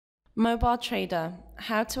Mobile Trader,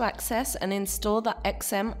 how to access and install the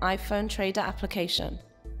XM iPhone Trader application.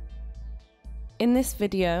 In this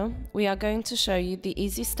video, we are going to show you the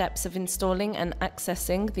easy steps of installing and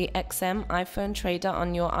accessing the XM iPhone Trader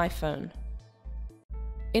on your iPhone.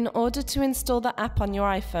 In order to install the app on your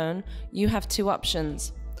iPhone, you have two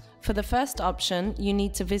options. For the first option, you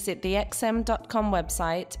need to visit the xm.com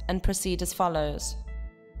website and proceed as follows.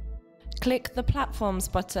 Click the Platforms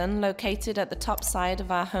button located at the top side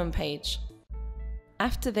of our homepage.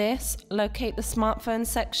 After this, locate the Smartphone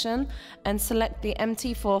section and select the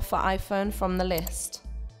MT4 for iPhone from the list.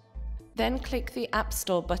 Then click the App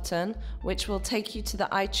Store button, which will take you to the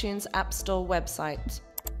iTunes App Store website.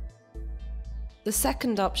 The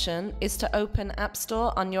second option is to open App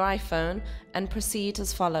Store on your iPhone and proceed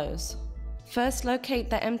as follows. First, locate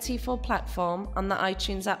the MT4 platform on the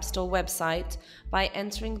iTunes App Store website by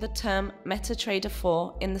entering the term MetaTrader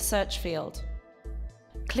 4 in the search field.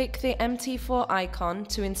 Click the MT4 icon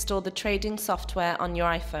to install the trading software on your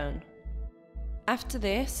iPhone. After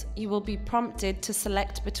this, you will be prompted to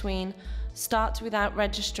select between Start without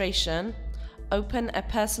registration, Open a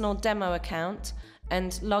personal demo account,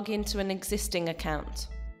 and log into an existing account.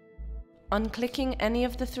 On clicking any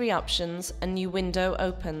of the three options, a new window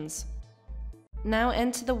opens. Now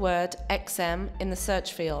enter the word XM in the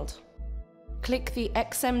search field. Click the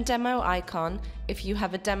XM demo icon if you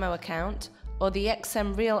have a demo account, or the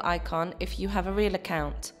XM real icon if you have a real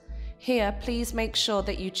account. Here, please make sure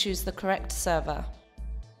that you choose the correct server.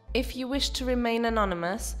 If you wish to remain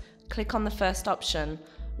anonymous, click on the first option,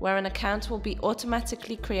 where an account will be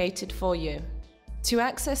automatically created for you. To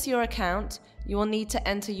access your account, you will need to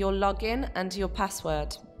enter your login and your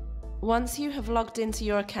password. Once you have logged into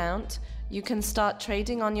your account, you can start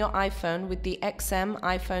trading on your iPhone with the XM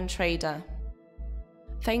iPhone Trader.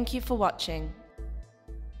 Thank you for watching.